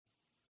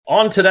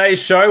On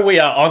today's show, we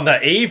are on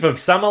the eve of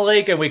Summer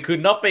League, and we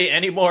could not be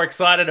any more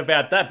excited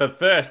about that. But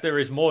first, there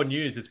is more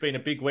news. It's been a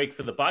big week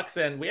for the Bucks,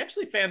 and we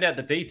actually found out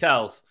the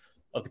details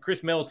of the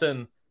Khris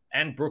Middleton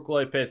and Brook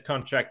Lopez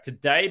contract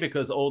today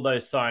because all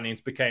those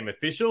signings became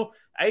official.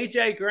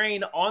 A.J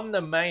Green on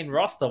the main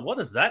roster. What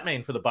does that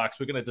mean for the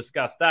Bucks? We're going to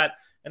discuss that,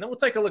 and then we'll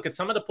take a look at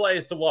some of the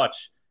players to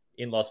watch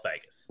in Las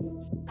Vegas.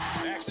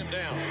 Backs him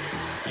down.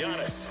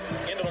 Giannis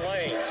into the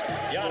lane.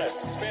 Giannis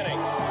spinning.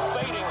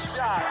 Fading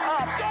shot.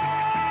 Up.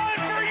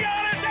 Good for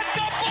Giannis at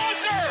the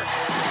buzzer.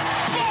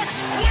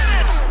 Bucks win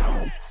it.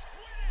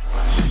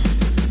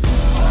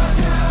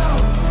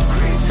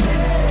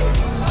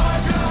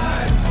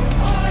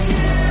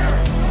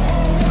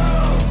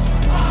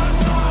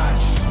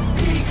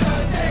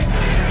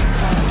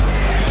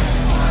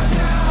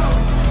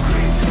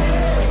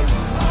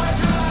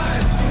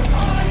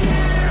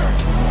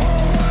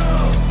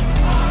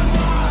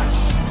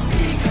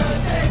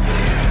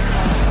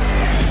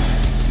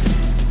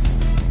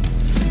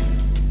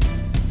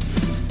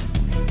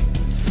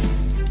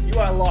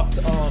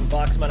 Locked on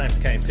Bucks. My name's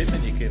Kane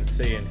Pittman. You can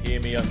see and hear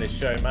me on this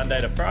show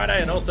Monday to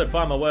Friday, and also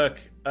find my work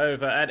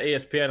over at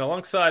ESPN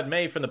alongside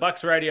me from the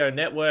Bucks Radio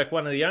Network.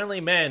 One of the only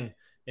men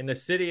in the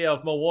city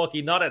of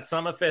Milwaukee not at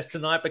Summerfest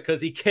tonight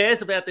because he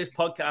cares about this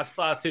podcast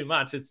far too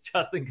much. It's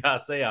Justin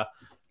Garcia.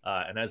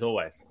 And as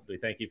always, we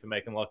thank you for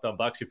making Locked on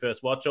Bucks your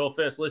first watch or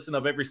first listen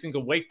of every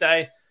single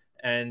weekday.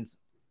 And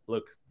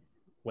look,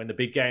 when the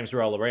big games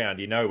roll around,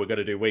 you know we're going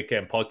to do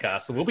weekend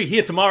podcasts. So we'll be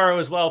here tomorrow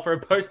as well for a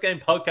post-game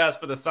podcast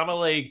for the Summer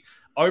League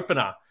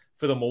opener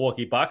for the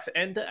Milwaukee Bucks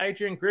and the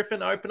Adrian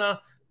Griffin opener.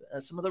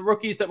 Some of the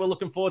rookies that we're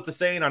looking forward to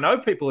seeing. I know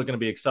people are going to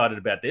be excited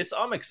about this.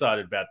 I'm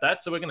excited about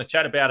that. So we're going to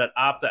chat about it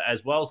after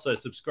as well. So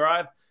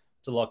subscribe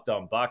to Locked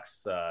on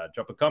Bucks.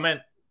 Drop a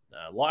comment,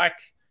 like,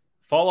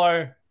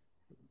 follow,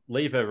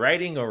 leave a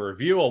rating or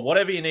review or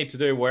whatever you need to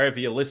do wherever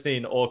you're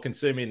listening or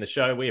consuming the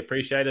show. We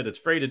appreciate it. It's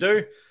free to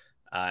do.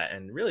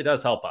 And really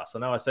does help us. I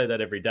know I say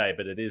that every day,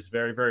 but it is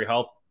very, very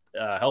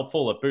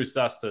helpful. It boosts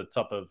us to the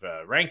top of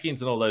rankings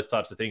and all those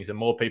types of things, and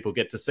more people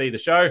get to see the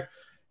show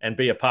and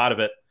be a part of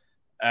it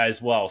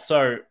as well.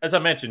 So, as I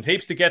mentioned,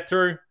 heaps to get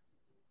through,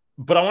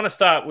 but I want to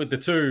start with the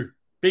two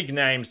big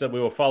names that we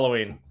were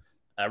following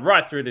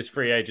right through this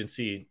free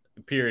agency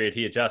period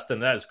here, Justin.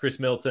 That is Khris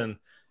Middleton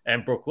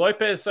and Brook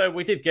Lopez. So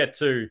we did get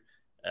to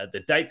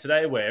the date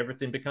today where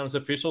everything becomes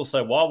official.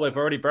 So while we've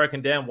already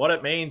broken down what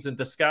it means and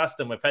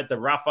discussed, and we've had the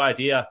rough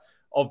idea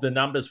of the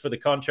numbers for the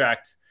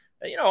contract,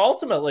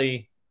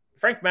 ultimately,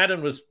 Frank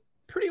Madden was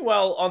pretty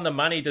well on the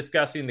money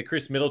discussing the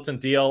Khris Middleton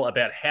deal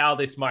about how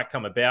this might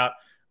come about,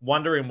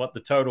 wondering what the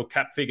total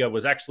cap figure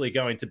was actually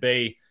going to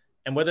be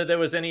and whether there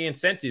was any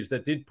incentives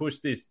that did push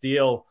this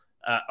deal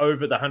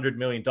over the $100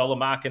 million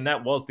mark. And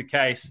that was the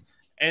case.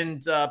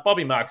 And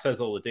Bobby Marks has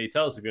all the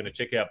details. If you want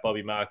to check out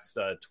Bobby Marks'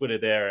 Twitter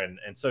there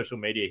and social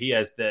media, he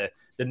has the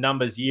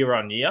numbers year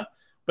on year.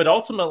 But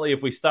ultimately,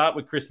 if we start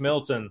with Khris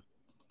Middleton,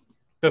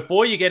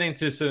 before you get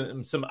into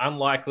some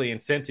unlikely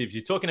incentives,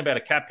 you're talking about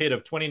a cap hit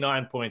of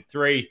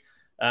 $29.3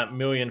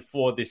 million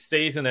for this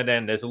season. And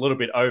then there's a little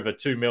bit over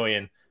 $2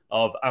 million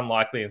of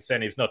unlikely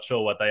incentives. Not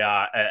sure what they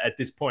are at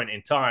this point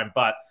in time.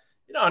 But,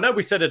 I know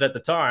we said it at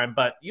the time,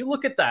 but you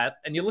look at that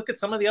and you look at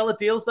some of the other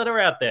deals that are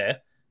out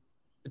there.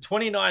 A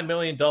 $29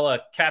 million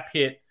cap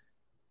hit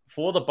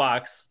for the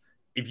Bucks.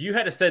 If you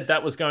had said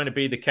that was going to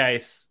be the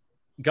case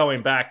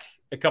going back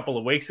a couple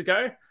of weeks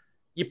ago,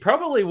 you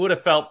probably would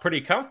have felt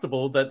pretty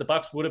comfortable that the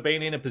Bucks would have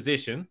been in a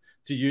position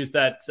to use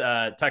that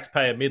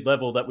taxpayer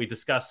mid-level that we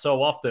discuss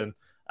so often.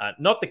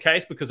 Not the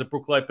case because of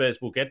Brook Lopez.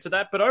 We'll get to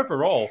that. But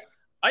overall,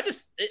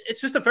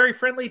 it's just a very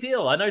friendly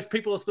deal. I know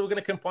people are still going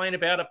to complain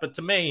about it, but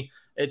to me,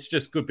 it's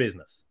just good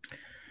business.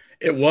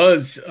 It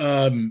was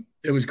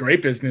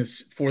great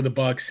business for the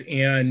Bucks,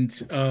 and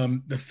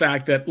the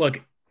fact that,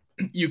 look,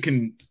 you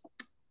can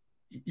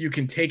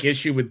take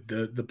issue with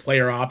the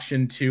player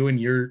option too in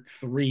year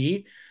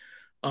 3,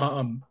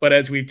 but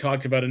as we've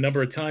talked about a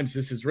number of times,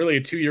 this is really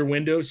a 2-year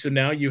window. So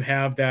now you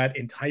have that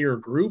entire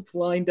group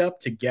lined up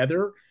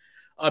together,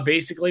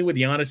 basically with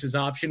Giannis's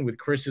option, with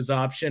Chris's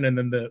option, and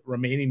then the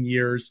remaining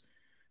years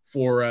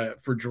for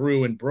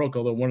Drew and Brook.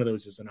 Although one of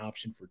those is an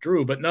option for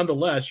Drew, but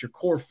nonetheless, your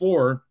core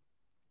 4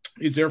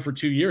 is there for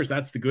 2 years.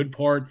 That's the good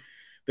part.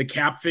 The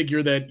cap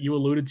figure that you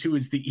alluded to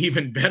is the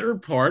even better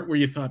part, where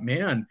you thought,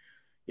 man,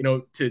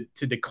 to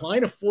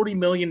decline a $40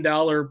 million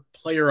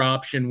player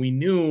option, we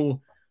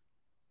knew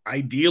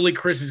ideally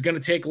Khris is going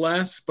to take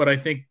less, but I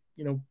think,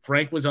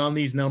 Frank was on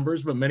these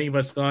numbers, but many of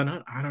us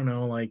thought, I don't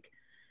know, like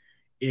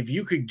if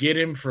you could get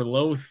him for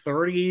low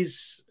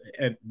 30s,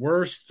 at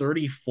worst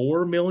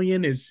 34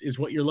 million is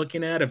what you're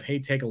looking at of, hey,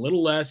 take a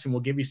little less and we'll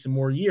give you some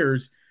more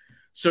years.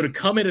 So to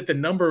come in at the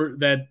number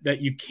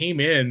that you came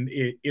in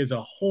is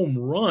a home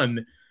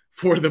run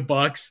for the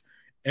Bucks.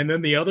 And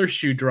then the other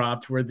shoe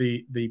dropped where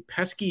the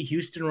pesky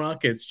Houston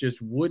Rockets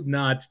just would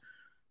not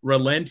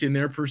relent in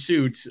their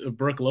pursuit of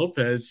Brook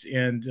Lopez.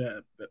 And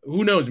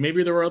who knows,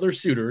 maybe there were other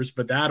suitors,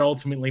 but that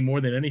ultimately, more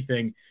than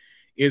anything,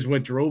 is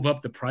what drove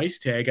up the price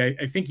tag.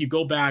 I think you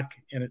go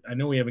back, and I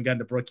know we haven't gotten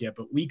to Brook yet,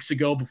 but weeks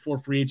ago before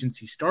free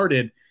agency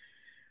started,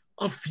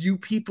 a few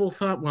people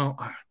thought, well,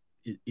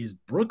 is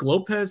Brook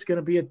Lopez going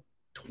to be a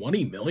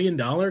 $20 million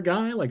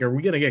guy? Like, are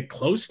we going to get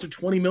close to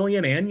 $20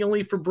 million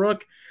annually for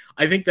Brook?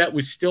 I think that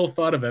was still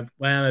thought of,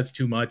 well, that's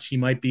too much. He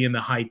might be in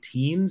the high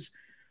teens.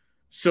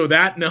 So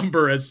that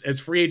number, as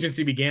free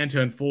agency began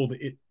to unfold,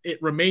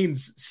 it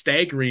remains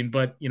staggering,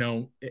 but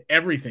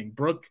everything.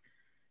 Brook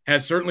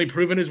has certainly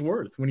proven his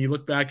worth. When you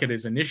look back at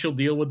his initial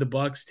deal with the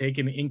Bucks,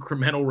 taking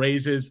incremental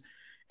raises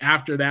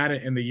after that,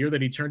 and the year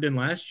that he turned in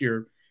last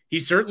year, he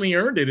certainly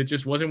earned it. It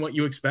just wasn't what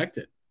you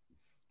expected.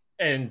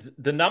 And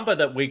the number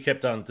that we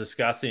kept on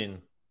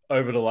discussing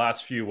over the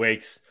last few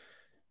weeks,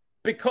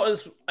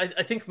 because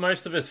I think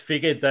most of us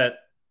figured that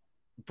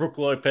Brook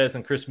Lopez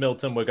and Khris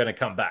Middleton were going to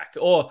come back.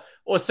 Or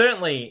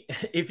certainly,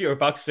 if you're a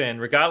Bucks fan,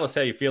 regardless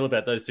how you feel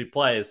about those two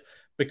players,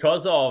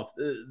 because of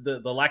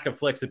the lack of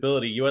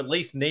flexibility, you at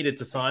least needed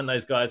to sign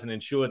those guys and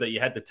ensure that you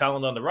had the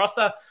talent on the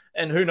roster.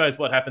 And who knows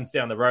what happens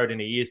down the road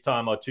in a year's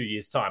time or 2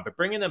 years' time. But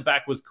bringing them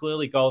back was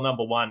clearly goal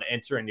number one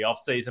entering the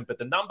offseason. But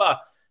the number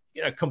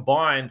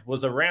combined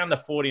was around the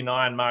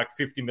 49 mark,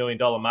 $50 million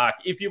mark.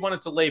 If you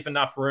wanted to leave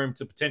enough room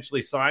to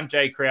potentially sign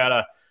Jay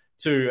Crowder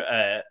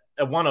to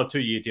a 1 or 2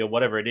 year deal,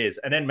 whatever it is,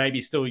 and then maybe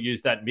still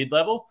use that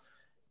mid-level.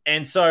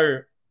 And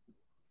so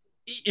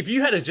if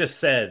you had just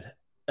said,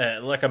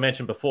 like I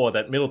mentioned before,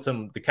 that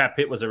Middleton, the cap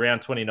hit was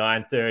around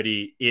 29,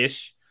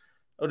 30-ish,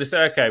 I would have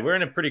said, okay, we're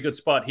in a pretty good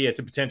spot here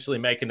to potentially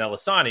make another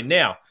signing.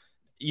 Now,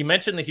 you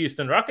mentioned the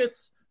Houston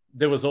Rockets.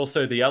 There was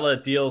also the other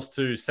deals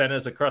to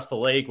centers across the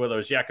league, whether it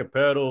was Jakob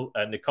Poeltl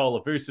and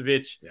Nikola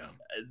Vucevic. Yeah.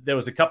 There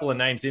was a couple of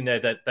names in there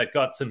that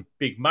got some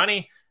big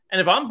money.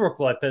 And if I'm Brook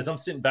Lopez, I'm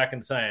sitting back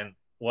and saying,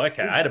 well,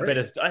 okay, I had a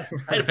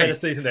better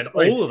season than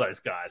all of those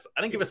guys.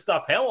 I don't give a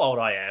stuff how old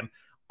I am.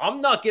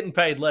 I'm not getting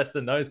paid less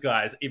than those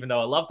guys, even though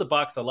I love the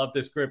Bucks. I love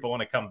this group. I want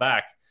to come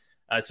back.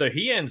 So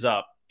he ends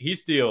up,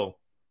 his deal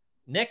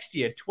next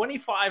year,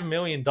 $25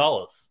 million.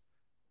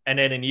 And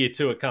then in year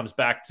two, it comes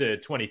back to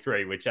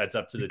 23, which adds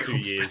up to the 2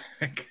 years.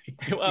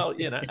 Well,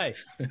 hey,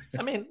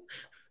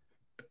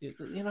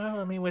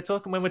 we're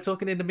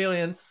talking into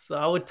millions.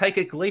 I would take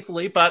it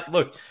gleefully, but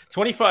look,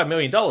 $25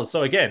 million.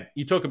 So again,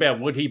 you talk about,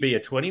 would he be a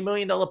 $20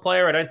 million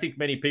player? I don't think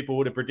many people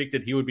would have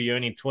predicted he would be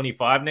earning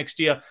 25 next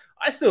year.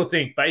 I still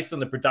think, based on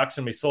the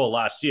production we saw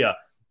last year,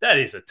 that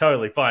is a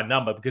totally fine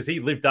number because he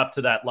lived up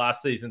to that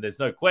last season. There's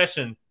no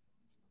question.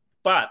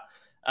 But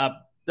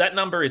that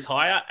number is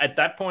higher. At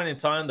that point in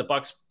time, the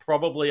Bucks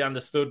probably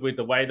understood, with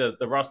the way the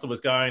roster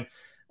was going,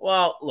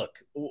 well, look,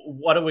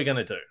 what are we going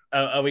to do?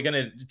 Are we going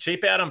to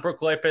cheap out on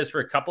Brook Lopez for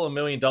a couple of $1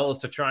 million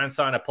to try and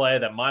sign a player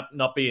that might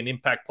not be an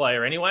impact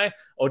player anyway?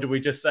 Or do we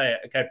just say,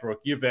 okay, Brook,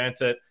 you've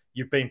earned it.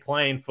 You've been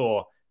playing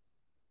for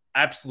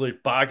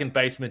absolute bargain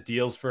basement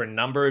deals for a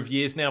number of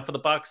years now for the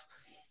Bucks.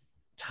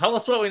 Tell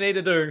us what we need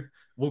to do.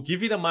 We'll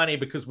give you the money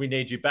because we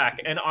need you back.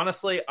 And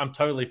honestly, I'm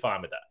totally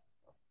fine with that.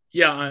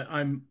 Yeah,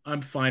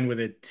 I'm fine with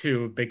it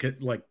too, because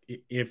like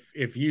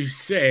if you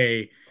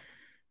say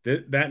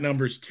that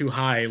number's too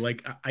high,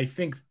 like I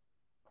think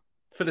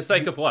for the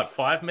sake of what,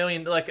 5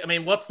 million? Like, I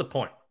mean, what's the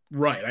point?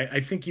 Right. I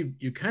think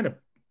you kind of,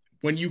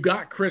 when you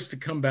got Khris to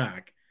come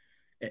back,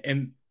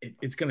 and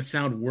it's going to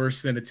sound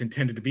worse than it's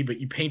intended to be, but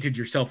you painted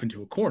yourself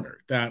into a corner.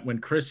 That when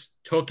Khris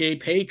took a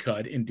pay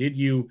cut and did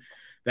you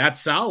that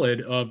solid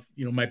of,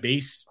 my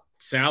base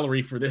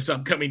salary for this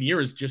upcoming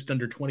year is just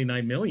under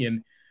 29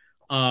 million.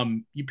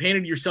 You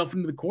painted yourself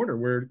into the corner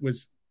where it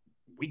was,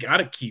 we got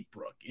to keep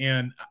Brook.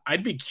 And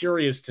I'd be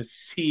curious to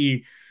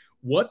see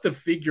what the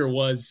figure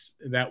was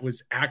that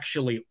was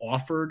actually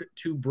offered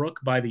to Brook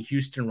by the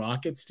Houston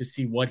Rockets, to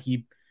see what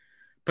he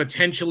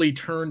potentially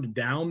turned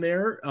down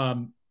there.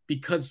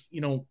 Because,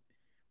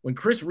 when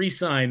Khris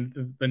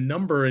re-signed, the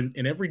number, and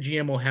every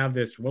GM will have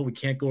this, well, we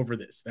can't go over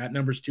this. That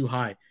number's too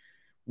high.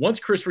 Once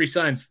Khris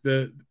resigns,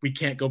 we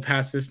can't go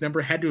past this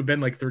number had to have been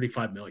like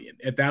 35 million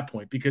at that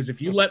point, because if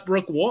you let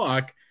Brook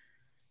walk,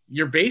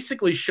 you're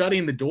basically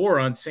shutting the door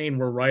on saying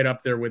we're right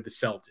up there with the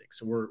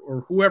Celtics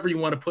or whoever you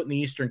want to put in the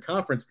Eastern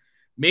Conference.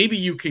 Maybe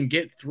you can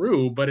get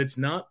through, but it's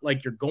not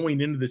like you're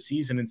going into the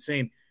season and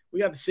saying, we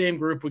got the same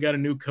group, we got a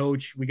new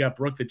coach, we got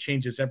Brook that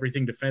changes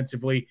everything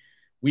defensively.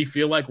 We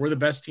feel like we're the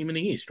best team in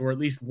the East, or at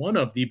least one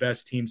of the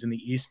best teams in the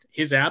East.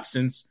 His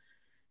absence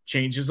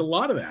changes a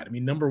lot of that. I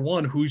mean, number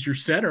one, who's your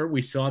center?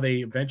 We saw they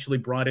eventually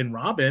brought in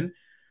Robin,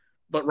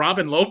 but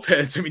Robin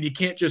Lopez, I mean, you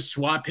can't just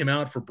swap him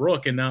out for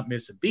Brook and not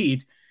miss a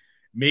beat.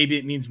 Maybe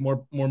it means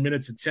more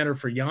minutes at center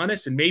for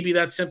Giannis, and maybe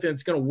that's something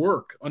that's going to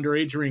work under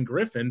Adrian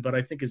Griffin. But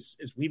I think as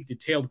we've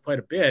detailed quite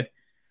a bit,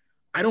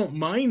 I don't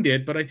mind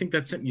it, but I think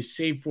that's something you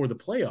save for the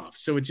playoffs.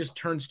 So it just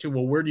turns to,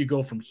 well, where do you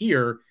go from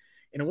here?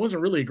 And it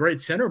wasn't really a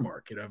great center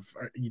market of,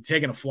 are you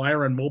taking a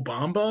flyer on Mo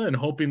Bamba and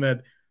hoping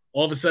that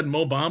all of a sudden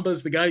Mo Bamba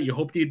is the guy you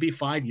hoped he'd be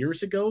 5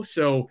 years ago?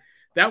 So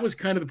that was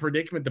kind of the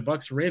predicament the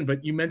Bucks were in.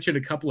 But you mentioned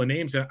a couple of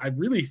names. I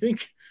really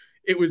think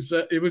it was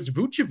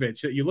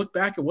Vucevic, that you look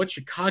back at what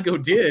Chicago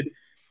did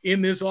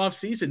in this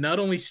offseason, not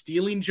only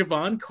stealing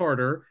Javon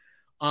Carter,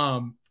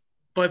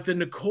 But the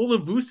Nikola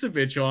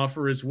Vucevic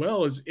offer as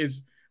well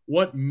is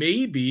what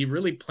maybe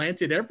really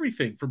planted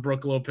everything for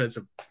Brook Lopez.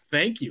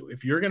 Thank you.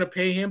 If you're going to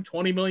pay him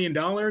 $20 million,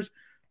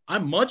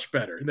 I'm much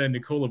better than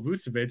Nikola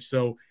Vucevic.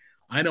 So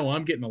I know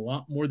I'm getting a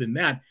lot more than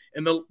that.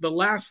 And the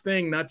last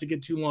thing, not to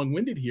get too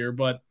long-winded here,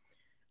 but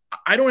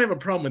I don't have a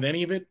problem with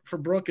any of it for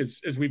Brook,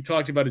 as we've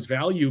talked about his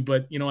value.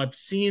 But, I've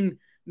seen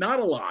not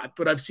a lot,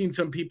 but I've seen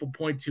some people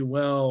point to,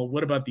 well,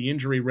 what about the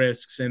injury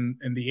risks and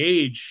the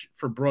age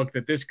for Brook,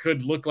 that this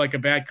could look like a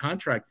bad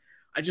contract.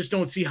 I just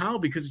don't see how,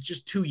 because it's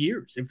just 2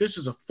 years. If this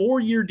was a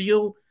 4-year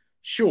deal,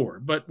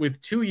 sure. But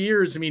with 2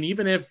 years, I mean,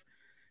 even if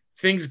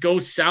things go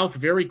south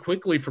very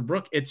quickly for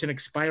Brook, it's an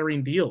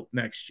expiring deal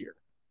next year.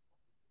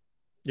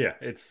 Yeah,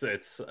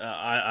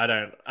 I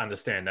don't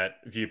understand that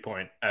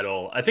viewpoint at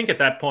all. I think at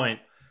that point,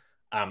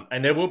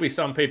 and there will be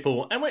some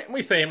people, and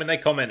we see them and they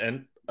comment,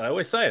 and I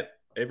always say it,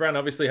 everyone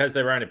obviously has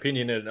their own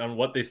opinion on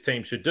what this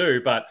team should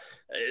do, but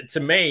to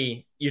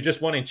me, you're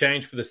just wanting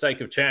change for the sake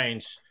of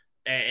change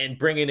and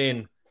bringing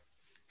in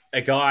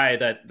a guy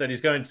that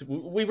is going to,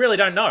 we really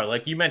don't know.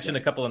 Like you mentioned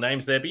a couple of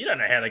names there, but you don't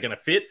know how they're going to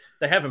fit.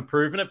 They haven't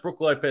proven it. Brook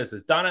Lopez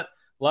has done it.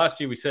 Last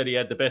year, we said he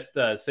had the best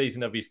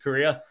season of his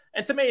career.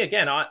 And to me,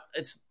 again, I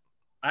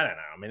don't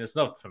know. I mean, it's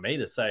not for me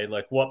to say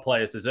like what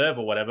players deserve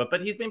or whatever,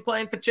 but he's been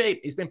playing for cheap.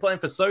 He's been playing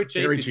for so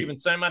cheap. He's given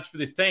so much for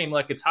this team.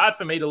 Like, it's hard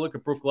for me to look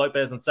at Brook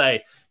Lopez and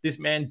say this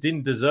man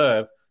didn't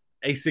deserve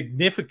a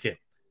significant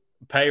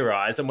pay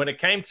rise. And when it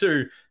came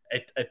to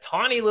a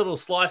tiny little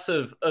slice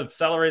of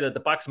salary that the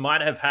Bucks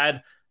might have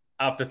had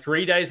after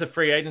 3 days of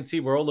free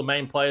agency where all the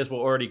main players were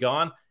already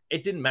gone,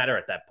 it didn't matter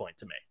at that point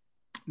to me.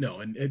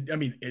 No, and I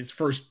mean his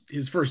first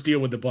deal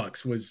with the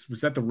Bucks was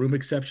that the room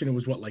exception? It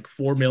was what, like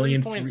 $4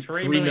 million,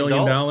 $3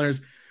 million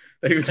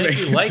that he was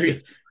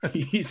making.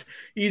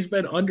 He's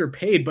been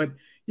underpaid. But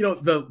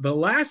the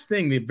last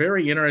thing, the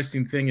very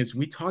interesting thing is,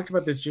 we talked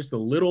about this just a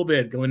little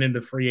bit going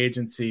into free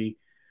agency,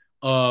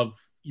 of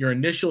your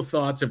initial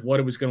thoughts of what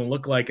it was going to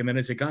look like, and then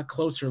as it got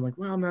closer, like,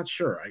 well, I'm not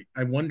sure.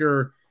 I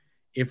wonder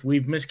if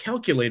we've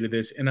miscalculated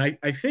this. And I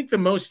think the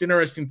most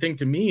interesting thing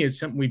to me is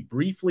something we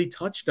briefly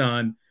touched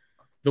on,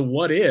 the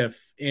what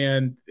if,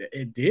 and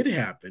it did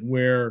happen,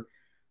 where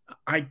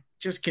I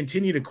just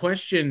continue to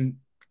question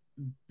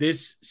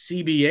this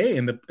CBA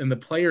and the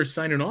players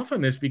signing off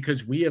on this,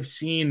 because we have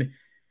seen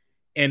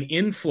an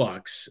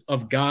influx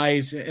of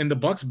guys, and the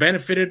Bucks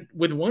benefited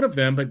with one of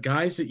them, but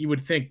guys that you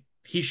would think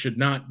he should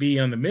not be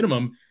on the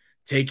minimum,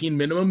 taking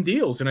minimum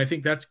deals. And I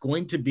think that's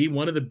going to be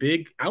one of the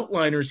big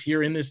outliners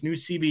here in this new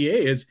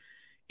CBA, is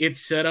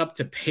it's set up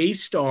to pay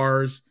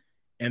stars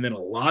and then a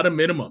lot of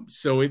minimums.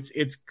 So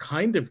it's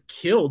kind of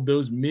killed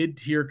those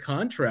mid-tier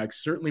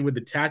contracts, certainly with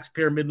the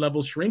taxpayer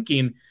mid-level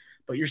shrinking,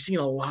 but you're seeing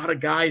a lot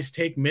of guys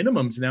take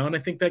minimums now. And I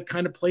think that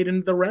kind of played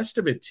into the rest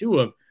of it too,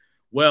 of,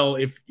 well,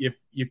 if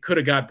you could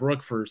have got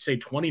Brook for, say,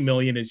 $20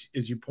 million,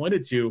 as you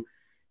pointed to,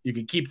 you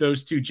could keep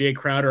those two, Jay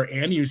Crowder,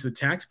 and use the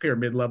taxpayer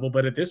mid-level.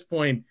 But at this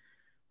point,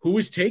 who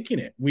was taking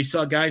it? We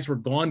saw guys were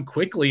gone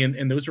quickly,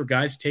 and those were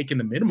guys taking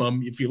the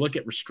minimum. If you look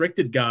at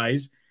restricted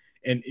guys,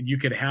 and you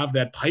could have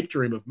that pipe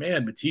dream of,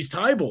 man, Matisse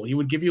Thybulle, he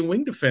would give you a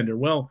wing defender.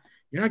 Well,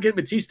 you're not getting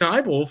Matisse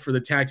Thybulle for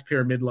the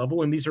taxpayer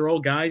mid-level, and these are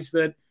all guys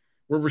that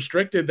were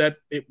restricted, that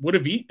it would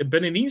have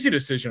been an easy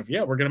decision of,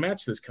 yeah, we're going to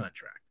match this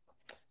contract.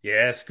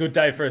 Yes, good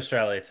day for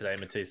Australia today,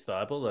 Matisse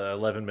Thybulle,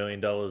 $11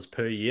 million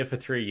per year for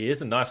 3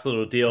 years. A nice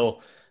little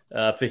deal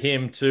for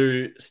him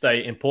to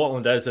stay in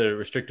Portland as a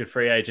restricted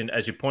free agent,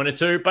 as you pointed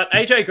to. But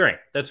A.J Green,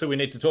 that's who we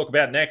need to talk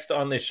about next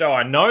on this show.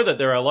 I know that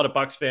there are a lot of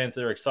Bucks fans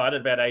that are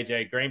excited about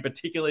A.J Green,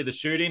 particularly the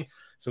shooting.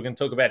 So we're going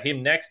to talk about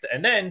him next,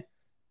 and then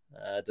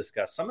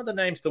discuss some of the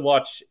names to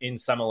watch in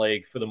Summer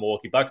League for the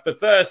Milwaukee Bucks. But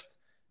first,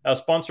 our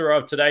sponsor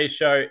of today's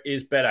show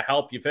is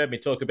BetterHelp. You've heard me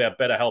talk about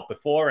BetterHelp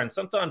before, and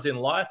sometimes in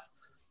life,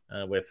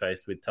 we're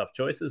faced with tough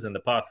choices, and the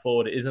path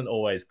forward isn't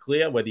always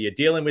clear. Whether you're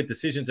dealing with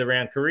decisions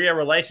around career,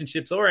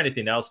 relationships, or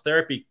anything else,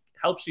 therapy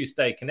helps you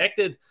stay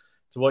connected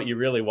to what you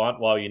really want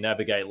while you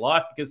navigate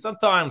life, because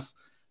sometimes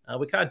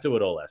we can't do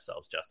it all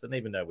ourselves, Justin,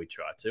 even though we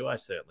try to. I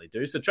certainly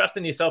do. So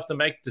trusting yourself to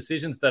make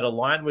decisions that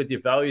align with your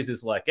values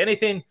is like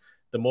anything.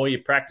 The more you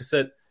practice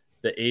it,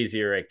 the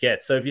easier it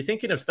gets. So if you're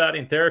thinking of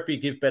starting therapy,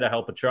 give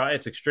BetterHelp a try.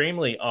 It's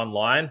extremely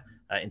online.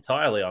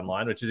 Entirely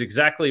online, which is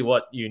exactly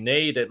what you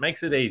need. It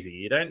makes it easy.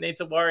 You don't need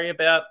to worry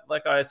about,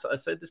 like I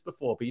said this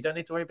before, but you don't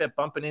need to worry about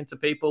bumping into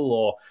people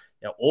or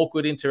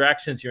awkward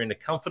interactions. You're in the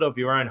comfort of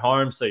your own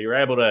home, so you're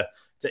able to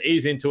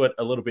ease into it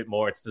a little bit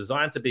more. It's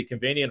designed to be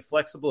convenient,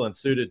 flexible, and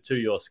suited to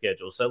your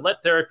schedule. So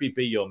let therapy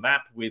be your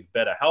map with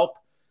BetterHelp.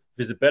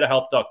 Visit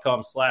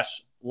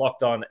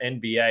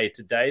betterhelp.com/LockedOnNBA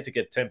today to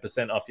get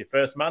 10% off your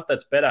first month.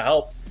 That's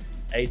BetterHelp,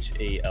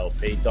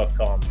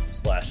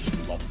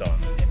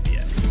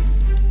 HELP.com/LockedOnNBA.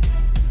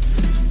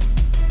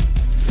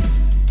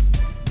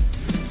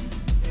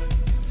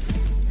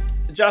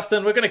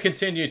 Justin, we're going to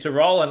continue to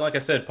roll. And like I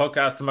said,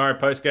 podcast tomorrow,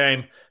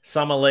 post-game,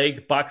 Summer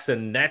League, Bucks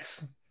and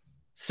Nets,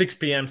 6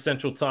 p.m.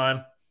 Central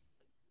Time.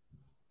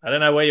 I don't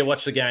know where you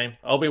watch the game.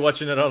 I'll be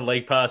watching it on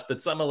League Pass, but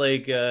Summer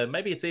League,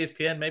 maybe it's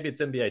ESPN, maybe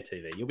it's NBA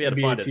TV. You'll be able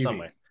to find it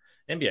somewhere.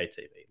 NBA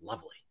TV.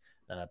 Lovely.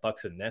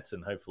 Bucks and Nets,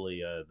 and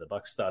hopefully the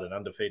Bucks start an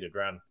undefeated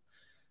run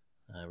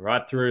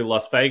right through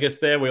Las Vegas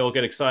there. We all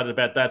get excited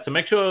about that. So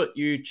make sure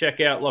you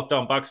check out Locked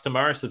On Bucks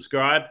tomorrow,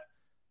 subscribe,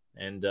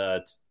 and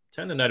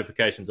turn the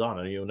notifications on,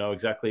 and you'll know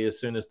exactly as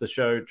soon as the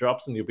show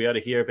drops, and you'll be able to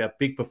hear about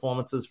big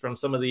performances from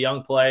some of the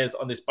young players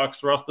on this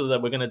Bucks roster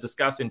that we're going to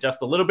discuss in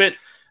just a little bit.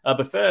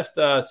 But first,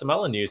 some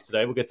other news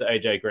today. We'll get to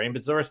A.J. Green,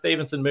 but Zora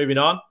Stevenson moving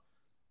on.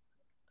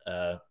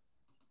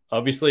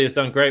 Obviously has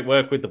done great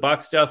work with the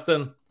Bucks,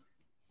 Justin.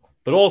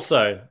 But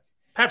also,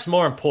 perhaps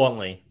more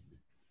importantly,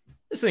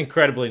 this is an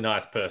incredibly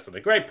nice person, a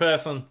great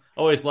person.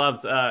 Always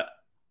loved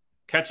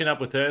catching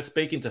up with her,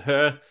 speaking to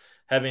her,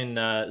 having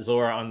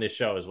Zora on this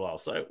show as well.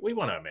 So we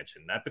want to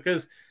mention that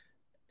because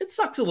it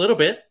sucks a little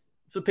bit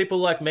for people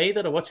like me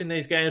that are watching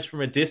these games from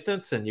a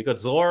distance, and you've got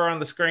Zora on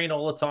the screen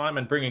all the time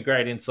and bringing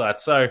great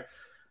insight. So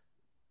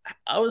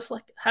I was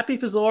like happy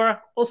for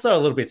Zora, also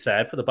a little bit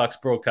sad for the Bucks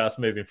broadcast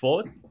moving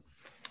forward.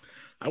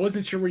 I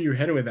wasn't sure where you were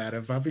headed with that.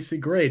 Obviously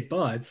great,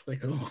 but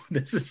like,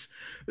 this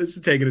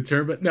is taking a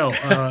turn. But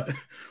no,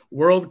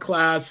 world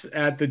class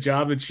at the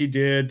job that she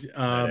did,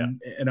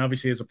 and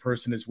obviously as a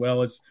person as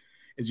well as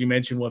you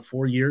mentioned.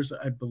 4 years?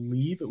 I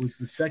believe it was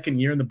the second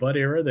year in the Bud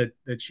era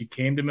that she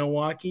came to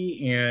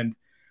Milwaukee, and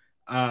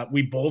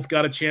we both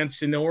got a chance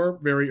to know her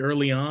very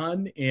early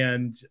on,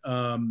 and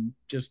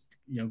just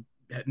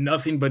had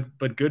nothing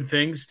but good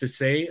things to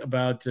say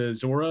about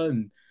Zora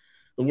and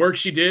the work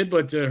she did,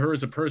 but her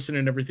as a person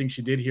and everything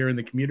she did here in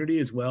the community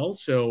as well.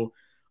 So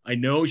I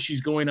know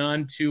she's going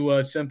on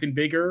to something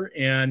bigger,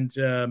 and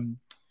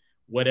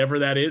whatever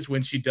that is,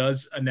 when she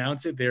does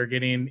announce it, they're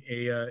getting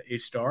a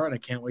star, and I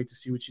can't wait to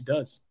see what she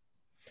does.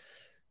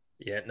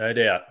 Yeah, no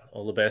doubt.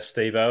 All the best,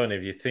 Steve-O. And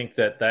if you think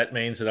that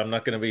means that I'm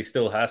not going to be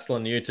still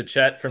hassling you to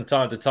chat from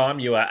time to time,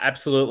 you are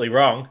absolutely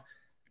wrong.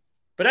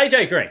 But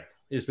A.J. Green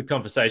is the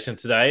conversation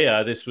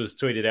today. This was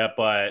tweeted out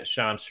by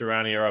Shams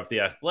Charania of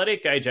The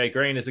Athletic. A.J.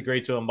 Green has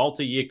agreed to a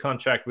multi-year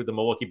contract with the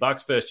Milwaukee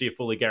Bucks, first year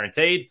fully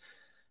guaranteed.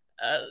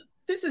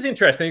 This is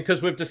interesting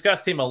because we've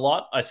discussed him a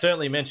lot. I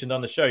certainly mentioned on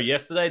the show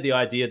yesterday the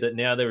idea that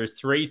now there is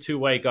 3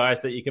 two-way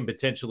guys that you can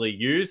potentially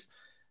use.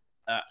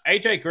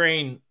 A.J.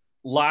 Green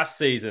last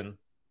season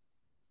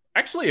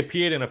actually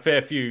appeared in a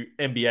fair few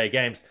NBA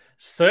games,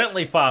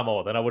 certainly far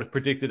more than I would have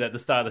predicted at the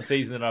start of the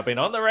season. And I've been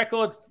on the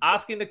record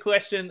asking the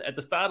question at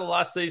the start of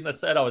last season. I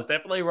said I was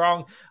definitely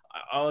wrong.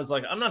 I was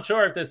like, I'm not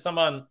sure if there's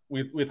someone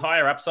with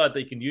higher upside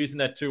that you can use in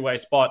that two-way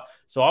spot.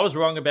 So I was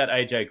wrong about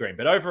A.J. Green.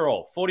 But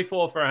overall,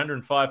 44 for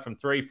 105 from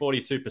 3,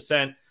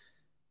 42%.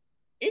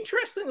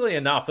 Interestingly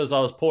enough, as I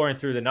was pouring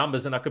through the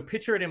numbers, and I could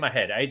picture it in my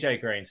head, A.J.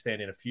 Green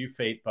standing a few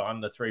feet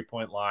behind the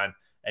three-point line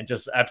and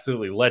just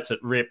absolutely lets it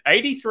rip.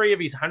 83 of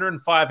his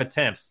 105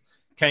 attempts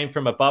came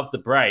from above the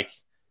break,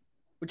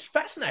 which is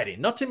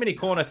fascinating. Not too many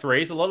corner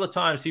threes. A lot of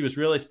times he was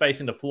really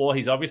spacing the floor.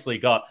 He's obviously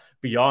got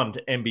beyond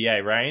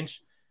NBA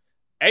range.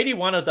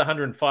 81 of the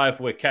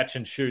 105 were catch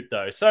and shoot,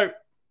 though. So,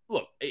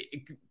 look,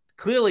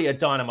 clearly a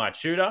dynamite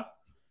shooter.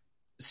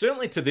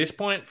 Certainly to this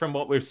point, from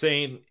what we've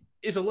seen,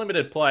 is a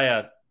limited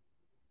player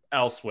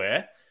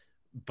elsewhere,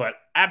 but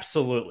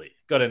absolutely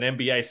got an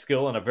NBA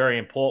skill and a very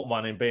important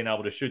one in being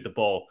able to shoot the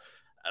ball.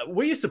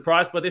 Were you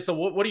surprised by this, or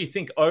what do you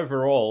think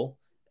overall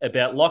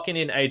about locking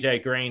in A.J.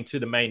 Green to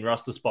the main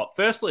roster spot?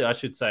 Firstly, I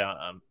should say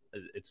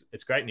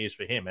it's great news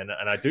for him, and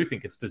I do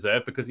think it's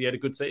deserved because he had a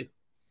good season.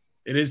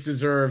 It is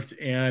deserved,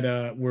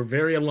 and we're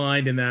very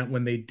aligned in that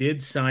when they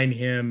did sign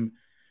him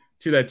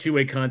to that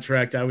two-way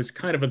contract, I was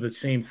kind of the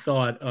same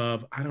thought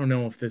of, I don't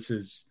know if this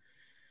is,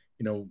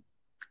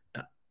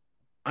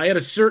 I had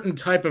a certain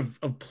type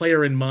of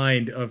player in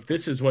mind of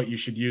this is what you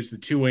should use the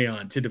two-way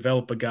on to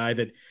develop a guy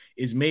that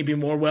is maybe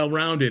more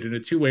well-rounded and a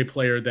two-way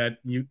player that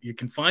you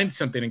can find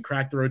something and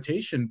crack the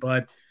rotation.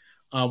 But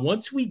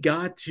once we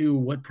got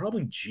to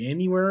probably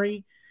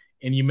January,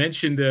 and you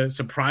mentioned the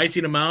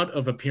surprising amount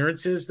of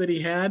appearances that he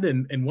had,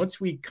 and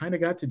once we kind of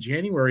got to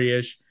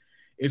January-ish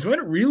is when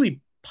it really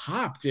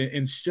popped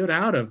and stood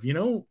out of,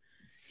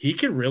 he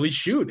can really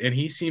shoot, and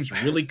he seems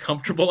really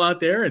comfortable out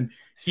there, and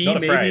he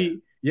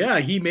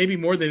maybe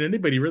more than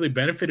anybody really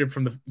benefited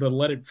from the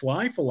let it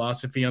fly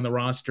philosophy on the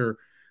roster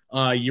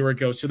a year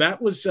ago. So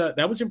that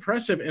was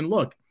impressive. And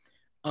look,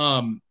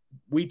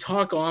 we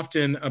talk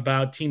often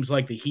about teams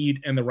like the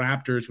Heat and the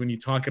Raptors when you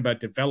talk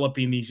about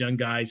developing these young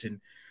guys and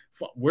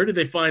where did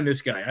they find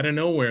this guy out of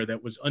nowhere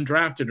that was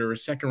undrafted or a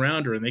second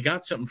rounder and they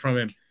got something from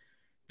him.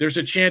 There's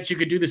a chance you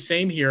could do the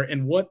same here.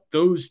 And what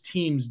those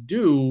teams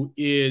do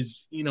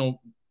is,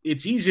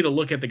 it's easy to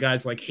look at the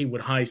guys like Haywood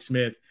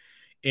Highsmith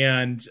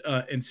and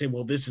say,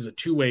 well, this is a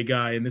two-way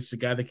guy and this is a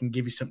guy that can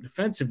give you something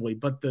defensively.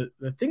 But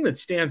the thing that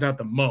stands out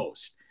the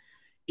most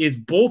is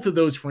both of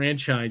those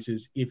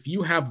franchises, if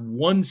you have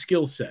one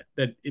skill set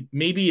that it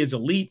maybe is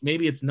elite,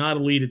 maybe it's not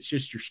elite, it's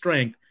just your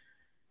strength,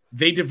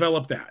 they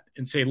develop that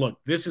and say, look,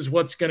 this is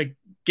what's going to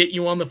get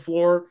you on the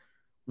floor.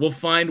 We'll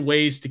find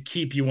ways to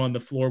keep you on the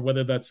floor,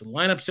 whether that's the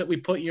lineups that we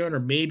put you in or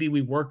maybe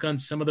we work on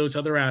some of those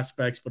other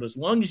aspects. But as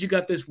long as you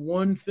got this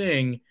one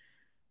thing,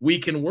 we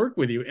can work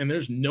with you. And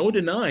there's no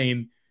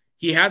denying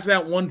he has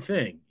that one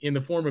thing in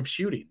the form of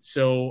shooting.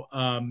 So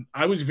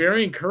I was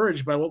very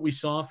encouraged by what we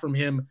saw from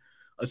him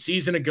a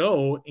season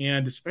ago,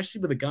 and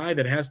especially with a guy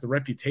that has the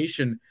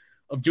reputation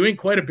of doing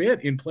quite a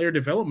bit in player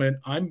development.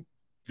 I'm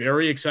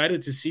very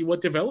excited to see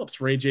what develops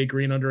for A.J.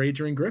 Green under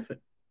Adrian Griffin.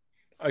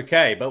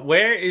 Okay, but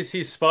where is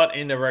his spot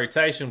in the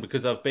rotation?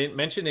 Because I've been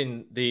mentioned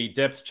in the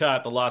depth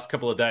chart the last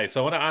couple of days. So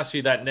I want to ask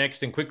you that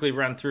next and quickly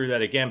run through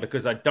that again,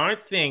 because I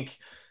don't think,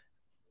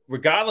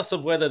 regardless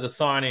of whether the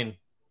signing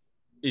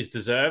is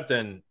deserved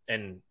and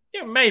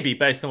maybe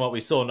based on what we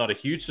saw, not a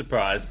huge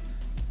surprise,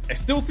 I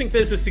still think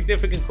there's a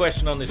significant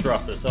question on this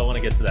roster. So I want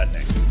to get to that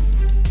next.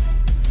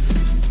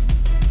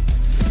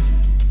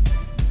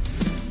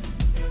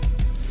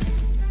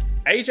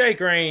 A.J.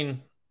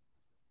 Green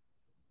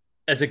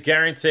as a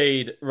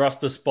guaranteed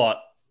roster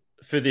spot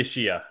for this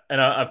year. And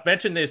I've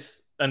mentioned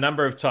this a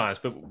number of times,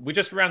 but we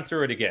just ran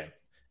through it again.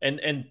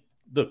 And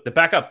look, the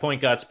backup point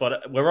guard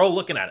spot, we're all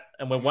looking at it,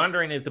 and we're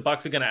wondering if the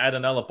Bucks are going to add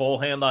another ball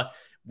handler.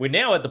 We're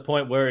now at the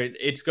point where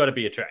it's got to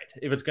be a trade.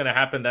 If it's going to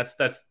happen, that's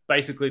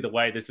basically the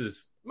way this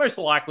is most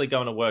likely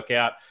going to work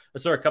out. I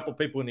saw a couple of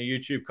people in the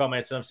YouTube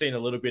comments, and I've seen a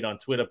little bit on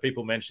Twitter,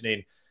 people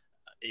mentioning,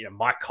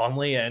 Mike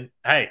Conley. And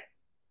hey,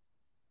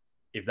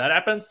 if that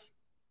happens,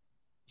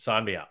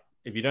 sign me up.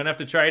 If you don't have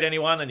to trade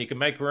anyone and you can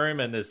make room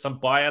and there's some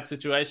buyout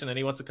situation and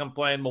he wants to come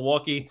play in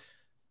Milwaukee,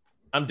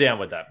 I'm down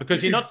with that,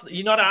 because you're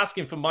not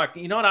asking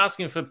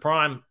for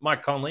prime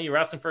Mike Conley. You're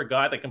asking for a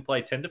guy that can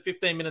play 10 to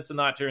 15 minutes a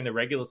night during the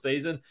regular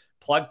season,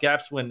 plug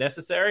gaps when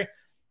necessary,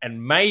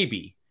 and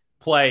maybe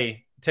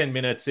play 10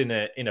 minutes in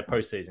a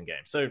postseason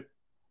game. So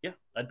yeah,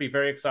 I'd be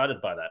very excited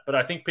by that. But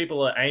I think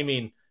people are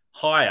aiming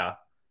higher.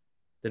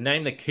 The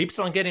name that keeps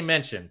on getting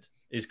mentioned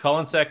is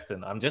Colin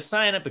Sexton. I'm just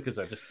saying it because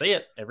I just see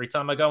it every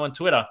time I go on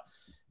Twitter.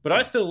 But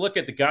I still look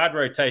at the guard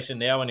rotation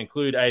now and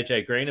include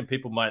A.J. Green, and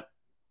people might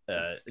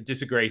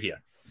disagree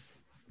here.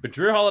 But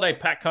Drew Holiday,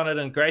 Pat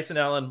Connaughton, Grayson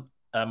Allen,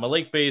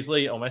 Malik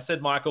Beasley, almost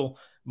said Michael,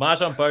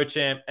 Marjon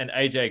Beauchamp, and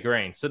A.J.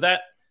 Green. So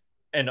that,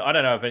 and I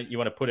don't know if you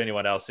want to put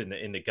anyone else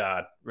in the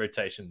guard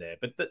rotation there,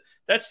 but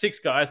that's 6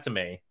 guys to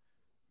me.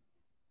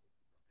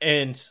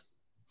 And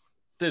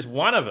there's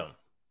one of them,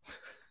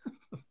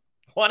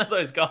 one of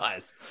those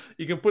guys,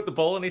 you can put the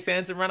ball in his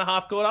hands and run a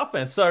half-court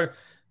offense. So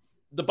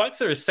the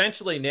Bucks are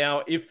essentially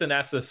now, if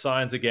Thanasis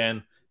signs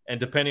again, and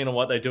depending on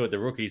what they do with the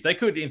rookies, they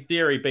could, in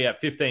theory, be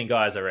at 15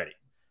 guys already.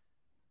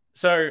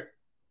 So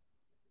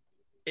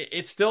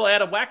it's still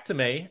out of whack to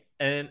me.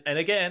 And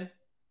again,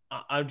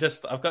 I've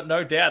got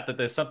no doubt that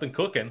there's something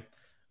cooking.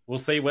 We'll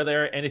see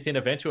whether anything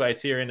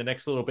eventuates here in the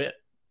next little bit.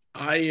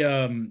 I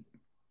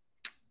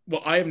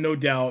have no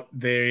doubt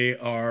they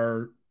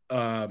are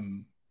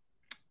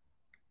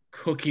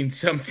cooking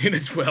something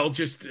as well,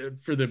 just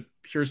for the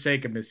pure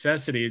sake of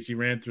necessity. As you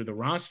ran through the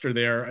roster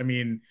there, I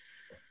mean,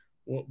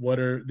 what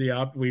are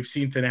we've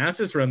seen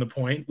Thanasis run the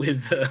point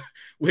with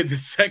the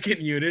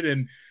second unit,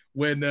 and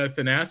when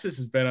Thanasis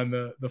has been on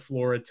the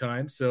floor at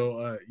times,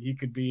 so he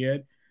could be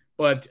it.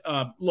 But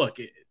look,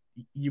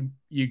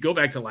 you go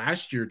back to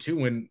last year too,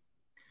 when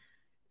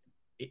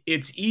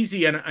it's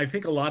easy, and I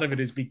think a lot of it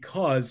is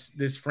because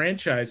this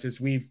franchise, as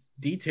we've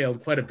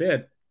detailed quite a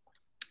bit,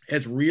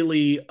 has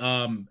really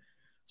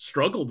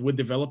struggled with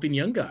developing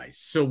young guys.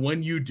 So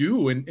when you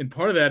do, and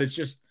part of that is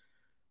just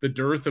the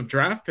dearth of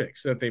draft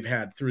picks that they've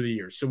had through the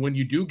years. So when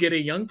you do get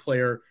a young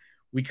player,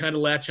 we kind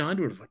of latch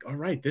onto it. It's like, all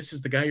right, this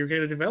is the guy you're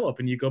going to develop.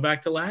 And you go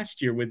back to last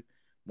year with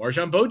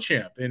Marjon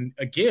Beauchamp. And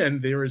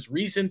again, there is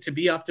reason to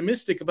be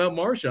optimistic about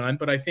Marjon,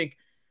 but I think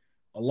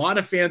a lot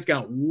of fans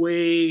got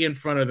way in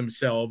front of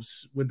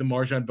themselves with the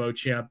Marjon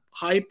Beauchamp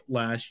hype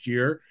last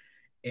year.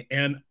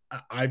 And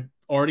I've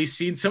already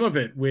seen some of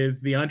it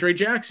with the Andre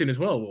Jackson as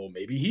well. Well,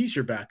 maybe he's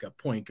your backup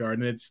point guard,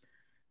 and it's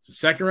a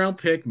second round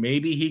pick.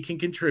 Maybe he can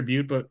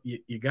contribute, but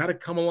you got to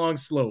come along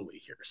slowly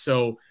here.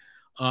 So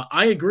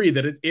I agree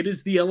that it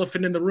is the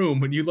elephant in the room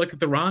when you look at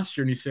the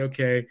roster and you say,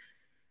 okay,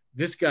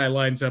 this guy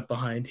lines up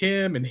behind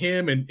him, and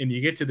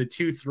you get to the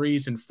 2,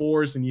 3s, and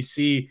 4s, and you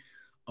see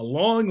a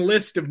long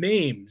list of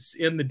names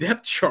in the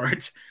depth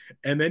chart.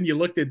 And then you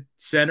looked at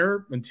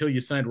center until you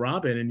signed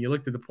Robin, and you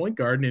looked at the point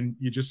guard and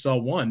you just saw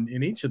one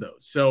in each of those.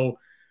 So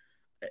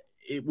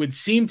it would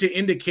seem to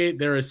indicate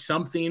there is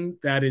something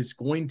that is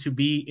going to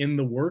be in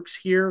the works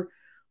here.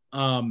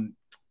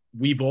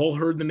 We've all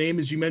heard the name,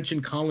 as you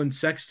mentioned, Colin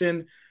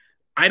Sexton.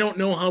 I don't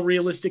know how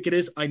realistic it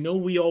is. I know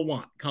we all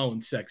want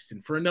Colin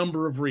Sexton for a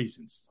number of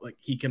reasons. Like,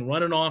 he can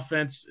run an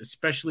offense,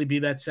 especially be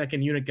that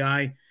second unit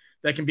guy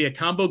that can be a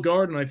combo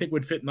guard, and I think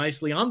would fit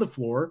nicely on the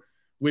floor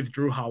with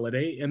Drew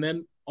Holiday, and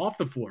then off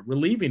the floor,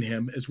 relieving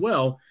him as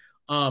well.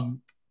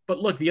 But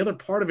look, the other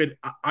part of it,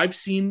 I've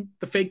seen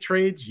the fake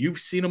trades. You've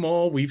seen them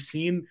all. We've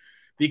seen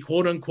the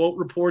quote unquote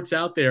reports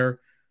out there.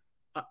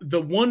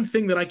 The one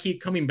thing that I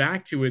keep coming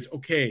back to is,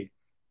 okay,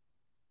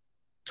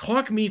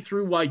 talk me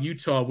through why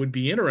Utah would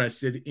be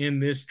interested in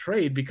this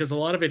trade, because a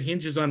lot of it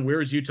hinges on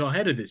where is Utah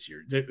headed this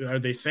year. Are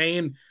they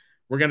saying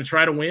we're going to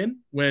try to win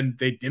when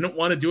they didn't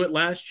want to do it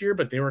last year,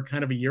 but they were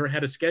kind of a year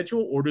ahead of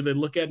schedule? Or do they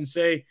look at it and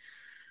say,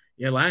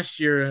 yeah, last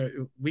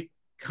year we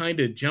kind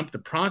of jump the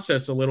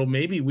process a little,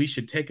 maybe we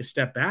should take a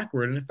step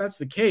backward. And if that's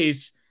the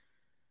case,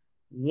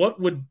 what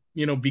would,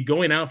 be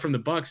going out from the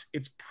Bucks?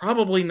 It's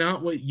probably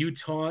not what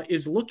Utah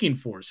is looking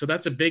for. So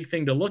that's a big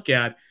thing to look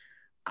at.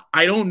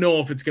 I don't know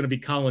if it's going to be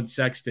Colin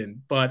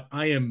Sexton, but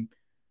I am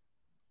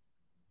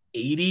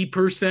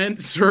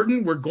 80%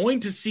 certain we're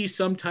going to see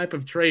some type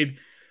of trade,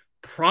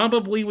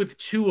 probably with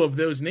two of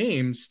those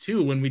names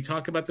too, when we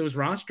talk about those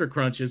roster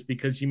crunches,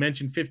 because you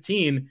mentioned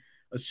 15,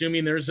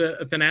 assuming there's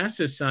a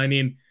Thanasis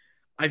signing.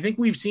 I think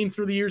we've seen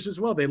through the years as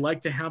well, they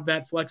like to have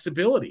that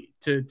flexibility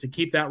to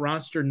keep that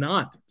roster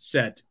not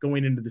set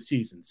going into the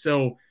season.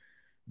 So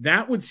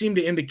that would seem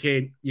to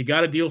indicate you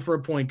got a deal for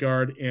a point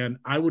guard, and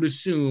I would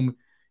assume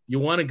you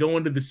want to go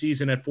into the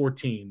season at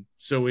 14.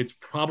 So it's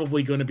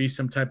probably going to be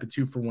some type of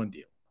 2-for-1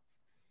 deal.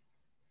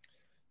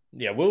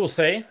 Yeah, we will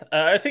see.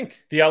 I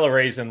think the other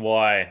reason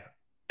why,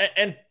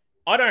 and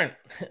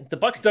the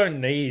Bucks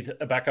don't need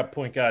a backup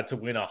point guard to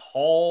win a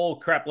whole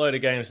crap load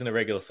of games in the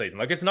regular season.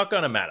 Like, it's not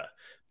going to matter.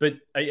 But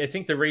I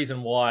think the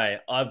reason why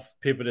I've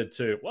pivoted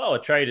to, a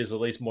trade is at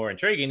least more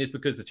intriguing is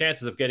because the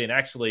chances of getting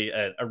actually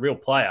a real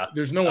player,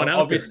 there's no one out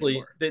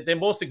obviously there they're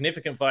more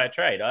significant via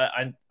trade.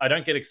 I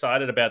don't get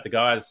excited about the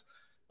guys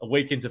a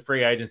week into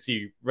free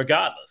agency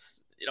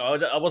regardless.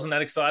 I wasn't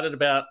that excited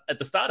about at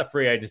the start of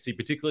free agency,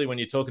 particularly when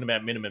you're talking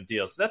about minimum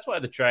deals. So that's why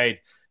the trade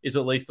is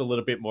at least a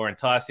little bit more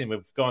enticing.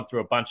 We've gone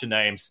through a bunch of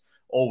names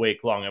all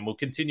week long, and we'll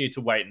continue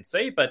to wait and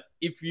see. But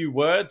if you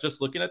were just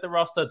looking at the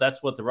roster,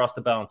 that's what the roster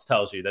balance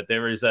tells you, that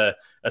there is a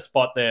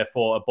spot there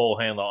for a ball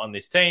handler on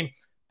this team.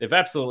 They've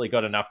absolutely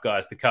got enough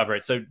guys to cover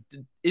it. So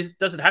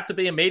does it have to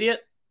be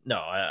immediate? No,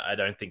 I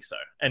don't think so.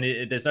 And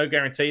there's no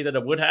guarantee that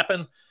it would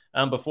happen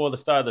before the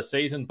start of the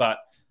season, but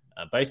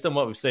based on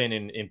what we've seen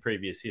in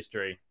previous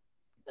history,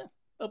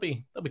 they'll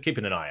be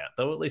keeping an eye out.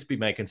 They'll at least be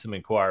making some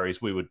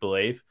inquiries, we would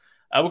believe.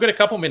 We've got a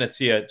couple minutes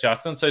here,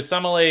 Justin. So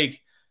Summer League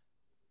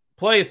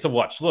players to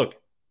watch. Look,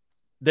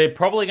 they're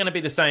probably going to be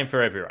the same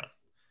for everyone.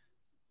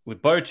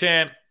 With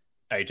Beauchamp,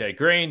 A.J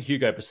Green,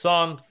 Hugo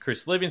Besson,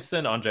 Khris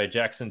Livingston, Andre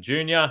Jackson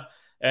Jr.,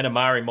 and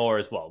Amari Moore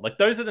as well. Like,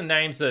 those are the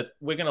names that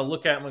we're going to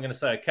look at and we're going to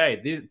say,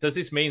 okay, does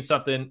this mean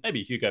something?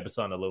 Maybe Hugo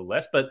Besson a little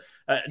less, but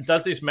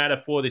does this matter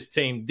for this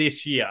team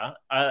this year?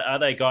 Are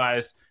they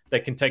guys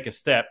that can take a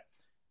step?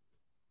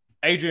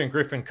 Adrian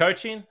Griffin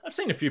coaching. I've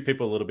seen a few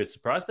people a little bit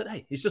surprised, but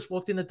hey, he's just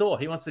walked in the door.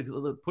 He wants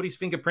to put his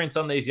fingerprints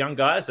on these young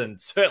guys and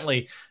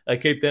certainly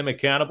keep them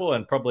accountable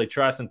and probably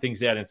try some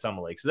things out in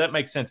Summer League. So that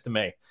makes sense to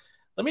me.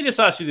 Let me just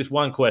ask you this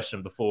one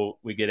question before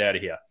we get out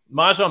of here.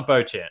 MarJon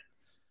Beauchamp.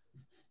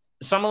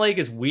 Summer League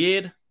is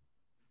weird.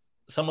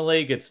 Summer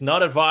League, it's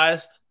not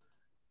advised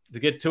to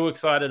get too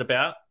excited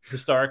about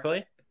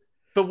historically.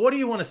 But what do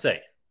you want to see?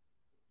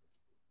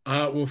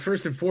 Well,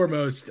 first and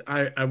foremost,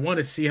 I want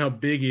to see how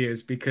big he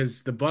is,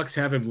 because the Bucks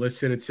have him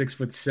listed at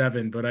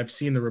 6'7", but I've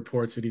seen the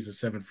reports that he's a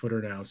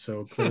 7-footer now.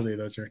 So clearly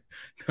those are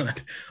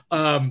not.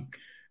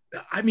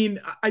 I mean,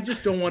 I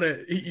just don't want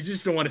to. You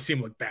just don't want to see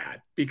him look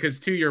bad, because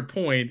to your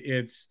point,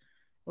 it's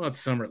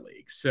Summer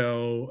League.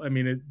 So I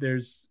mean,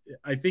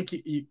 I think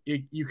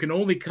you can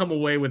only come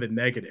away with a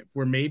negative,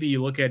 where maybe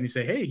you look at it and you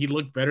say, hey, he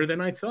looked better than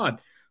I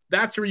thought.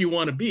 That's where you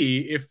want to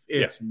be. If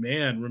it's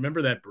man,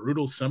 remember that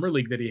brutal Summer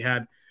League that he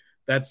had.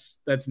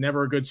 That's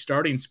never a good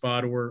starting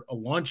spot or a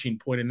launching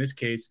point in this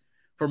case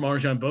for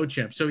MarJon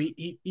Beauchamp. So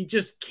he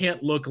just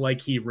can't look like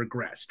he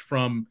regressed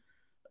from,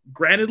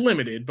 granted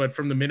limited, but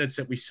from the minutes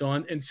that we saw.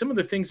 And some of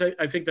the things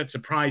I think that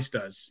surprised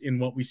us in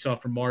what we saw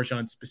from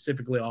MarJon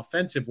specifically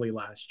offensively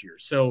last year.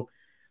 So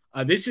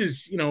this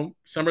is,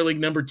 Summer League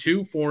number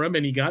 2 for him,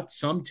 and he got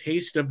some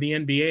taste of the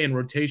NBA in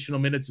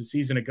rotational minutes a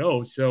season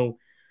ago. So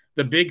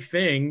the big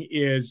thing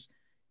is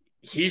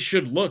he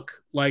should look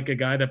like a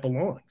guy that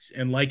belongs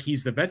and like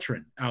he's the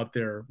veteran out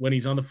there when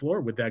he's on the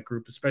floor with that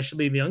group,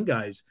 especially the young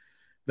guys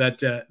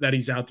that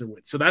he's out there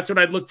with. So that's what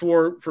I'd look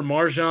for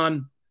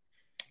MarJon.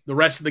 The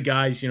rest of the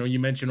guys, you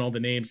mentioned all the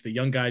names, the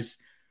young guys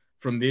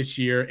from this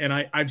year. And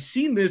I've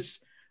seen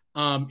this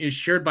is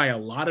shared by a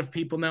lot of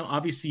people now.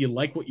 Obviously, you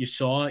like what you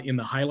saw in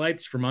the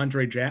highlights from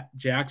Andre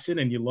Jackson,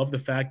 and you love the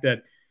fact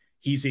that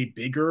he's a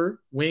bigger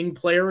wing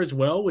player as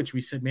well, which we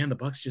said, man, the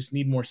Bucks just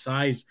need more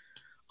size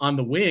on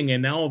the wing.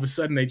 And now all of a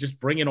sudden they just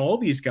bring in all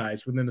these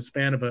guys within the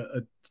span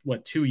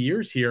of 2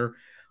 years here.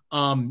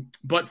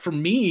 But for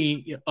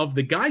me, of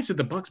the guys that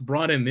the Bucks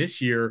brought in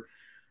this year,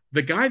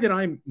 the guy that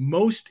I'm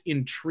most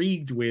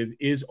intrigued with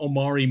is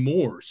Amari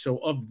Moore. So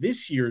of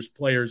this year's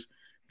players,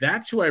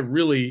 that's who I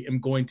really am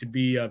going to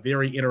be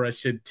very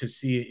interested to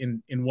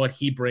see in what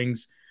he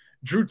brings.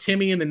 Drew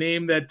Timme, and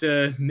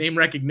the name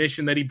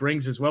recognition that he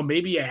brings as well.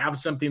 Maybe you have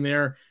something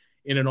there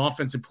in an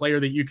offensive player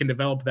that you can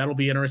develop. That'll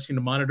be interesting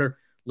to monitor.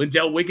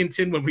 Lindell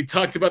Wigginton, when we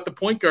talked about the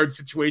point guard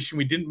situation,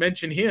 we didn't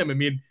mention him. I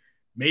mean,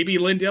 maybe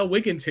Lindell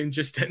Wigginton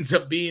just ends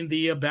up being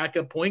the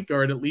backup point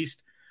guard, at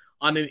least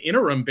on an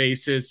interim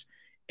basis.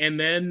 And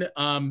then,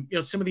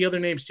 some of the other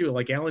names too,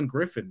 like Alan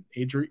Griffin,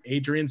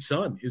 Adrian's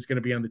son, is going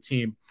to be on the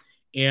team.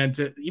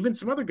 And even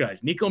some other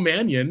guys, Nico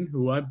Mannion,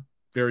 who I'm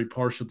very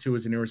partial to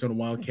as an Arizona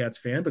Wildcats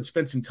fan, but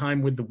spent some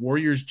time with the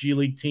Warriors G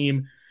League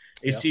team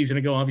a season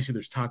ago. Obviously,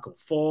 there's Taco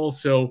Fall.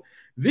 So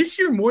this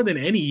year, more than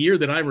any year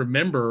that I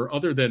remember,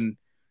 other than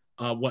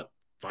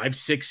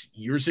 5-6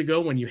 years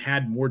ago when you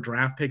had more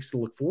draft picks to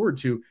look forward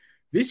to,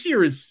 this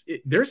year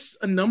there's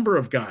a number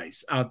of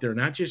guys out there,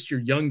 not just your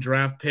young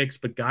draft picks,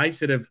 but guys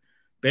that have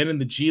been in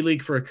the G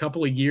League for a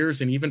couple of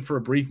years. And even for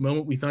a brief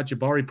moment, we thought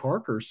Jabari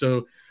Parker.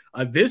 So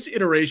this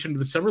iteration of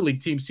the Summer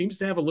League team seems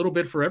to have a little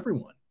bit for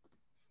everyone.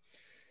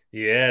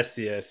 Yes.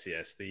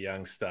 The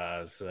young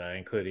stars,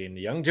 including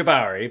young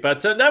Jabari. But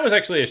that was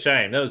actually a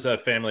shame. That was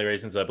family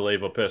reasons, I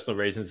believe, or personal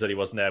reasons that he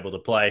wasn't able to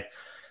play.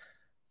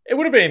 It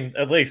would have been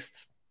at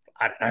least,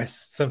 I don't know,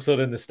 some sort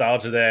of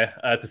nostalgia there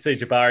to see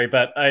Jabari.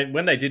 But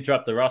when they did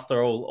drop the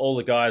roster, all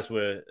the guys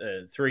were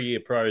 3-year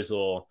pros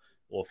or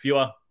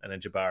fewer. And then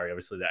Jabari,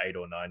 obviously the 8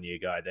 or 9 year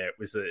guy there.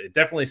 It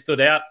definitely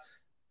stood out.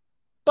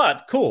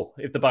 But cool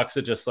if the Bucks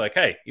are just like,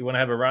 hey, you want to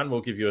have a run?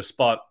 We'll give you a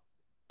spot.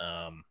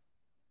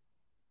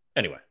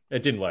 Anyway,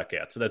 it didn't work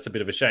out. So that's a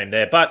bit of a shame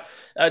there. But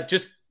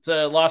just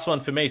last one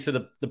for me.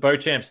 So the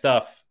Beauchamp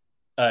stuff,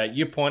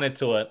 you pointed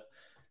to it.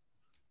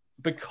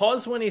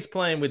 Because when he's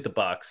playing with the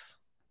Bucks,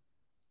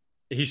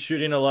 he's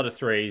shooting a lot of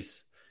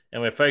threes, and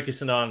we're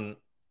focusing on,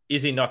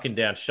 is he knocking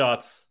down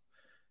shots?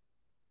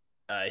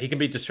 He can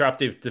be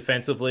disruptive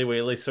defensively. We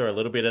at least saw a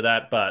little bit of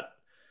that. But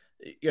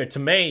to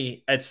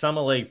me, at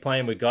Summer League,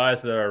 playing with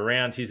guys that are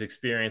around his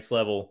experience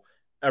level,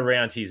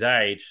 around his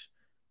age,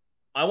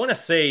 I want to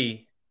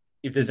see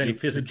if there's any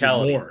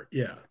physicality. More.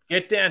 Yeah.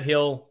 Get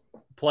downhill,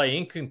 play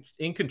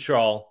in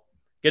control,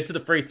 get to the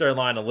free throw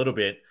line a little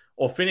bit,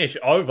 or finish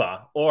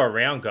over or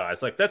around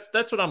guys. Like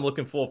that's what I'm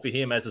looking for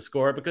him as a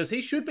scorer, because he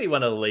should be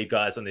one of the lead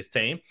guys on this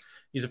team.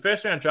 He's a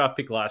first-round draft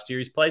pick last year.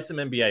 He's played some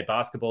NBA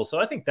basketball, so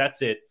I think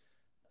that's it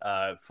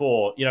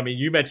for,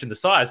 you mentioned the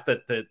size,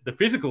 but the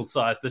physical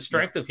size, the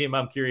strength of him,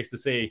 I'm curious to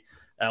see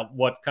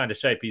what kind of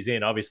shape he's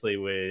in. Obviously,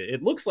 where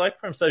it looks like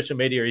from social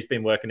media he's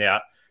been working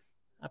out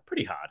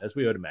pretty hard, as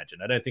we would imagine.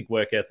 I don't think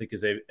work ethic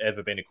has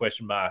ever been a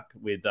question mark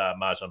with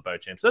MarJon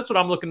Beauchamp. So that's what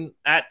I'm looking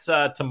at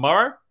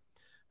tomorrow.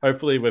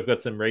 Hopefully we've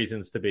got some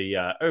reasons to be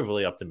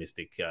overly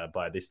optimistic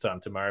by this time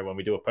tomorrow when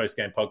we do a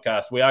post-game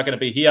podcast. We are going to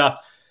be here.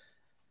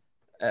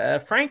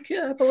 Frank,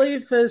 I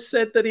believe, has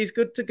said that he's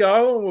good to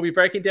go. We'll be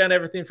breaking down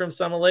everything from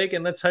Summer League,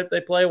 and let's hope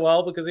they play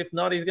well, because if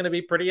not, he's going to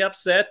be pretty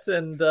upset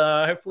and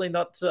hopefully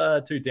not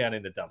too down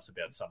in the dumps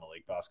about Summer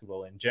League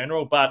basketball in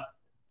general. But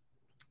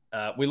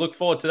we look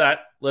forward to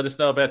that. Let us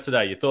know about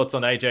today. Your thoughts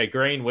on AJ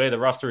Green, where the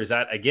roster is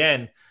at.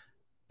 Again,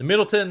 the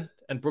Middleton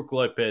and Brook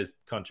Lopez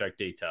contract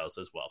details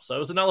as well. So it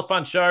was another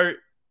fun show.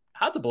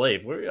 Hard to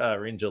believe we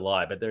are in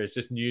July, but there is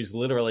just news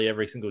literally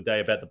every single day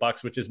about the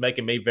Bucks, which is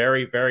making me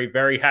very, very,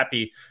 very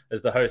happy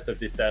as the host of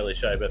this daily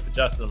show. But for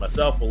Justin and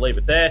myself, we'll leave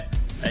it there.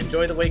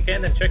 Enjoy the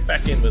weekend and check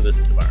back in with us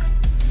tomorrow.